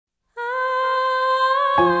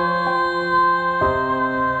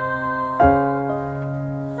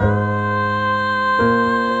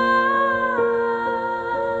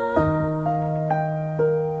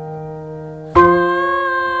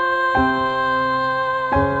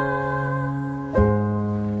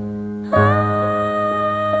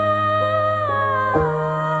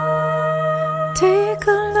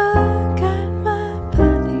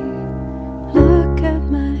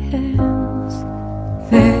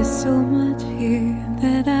so much here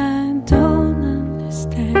that I don't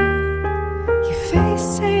understand. Your face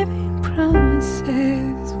saving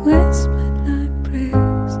promises, whispered like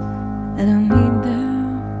prayers. I don't need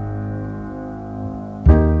them.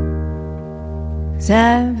 'Cause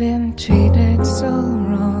I've been treated so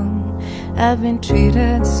wrong, I've been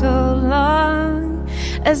treated so long,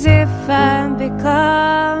 as if I'm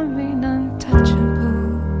becoming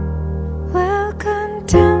untouchable. Well,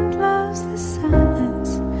 contempt loves the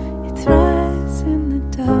silence, it thrives in the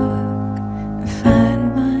dark, and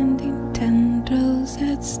fine-winding tendrils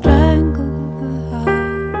that strangle the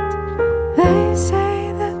heart. They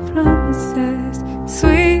say that promises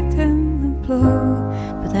sweeten the blow,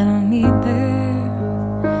 but I don't need them.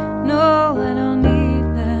 No, I don't need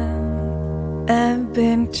them. I've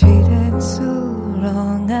been treated so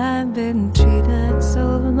wrong, I've been treated so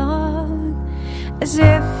long, as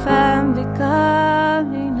if I'm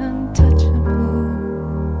becoming untouchable.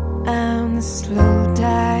 I'm the slow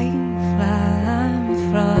dying fly, I'm a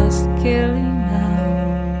frost killing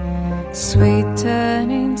now, sweet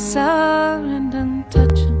turning sour and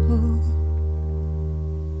untouchable.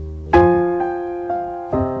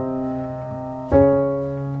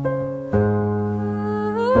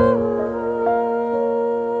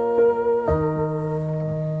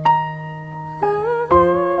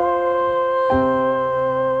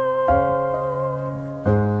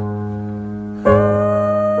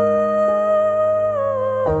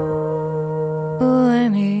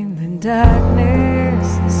 Darkness,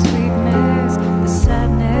 the sweetness, the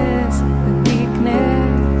sadness, the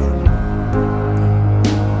weakness.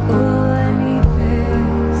 Oh, I need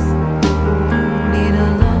this. Need a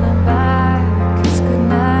lullaby, kiss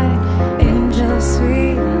goodnight, angel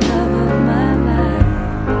sweet, love of my life.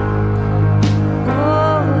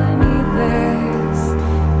 Oh, I need this.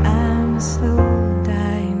 I'm a slow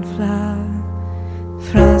dying flower,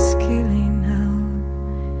 frost killing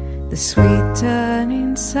out, the sweet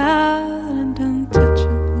turning sour and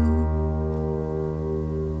untouchable.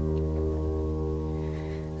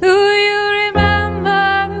 Do you remember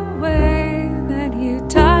the way that you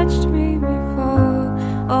touched me before?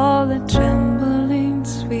 All the trembling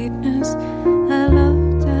sweetness I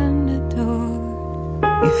loved and adored.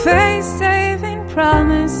 Your face saving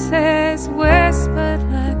promises, whispered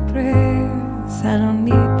like prayers. I don't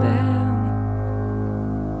need them.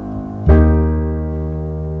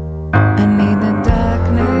 I need the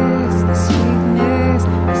darkness, the sweetness,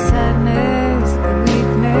 the sadness, the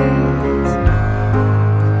weakness.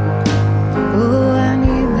 Oh, I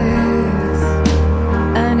need this.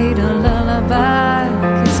 I need a lullaby,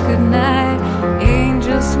 kiss goodnight,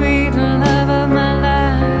 angel sweet, love of my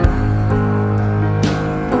life.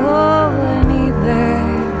 Oh, I need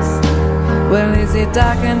this. Well, is it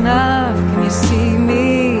dark enough?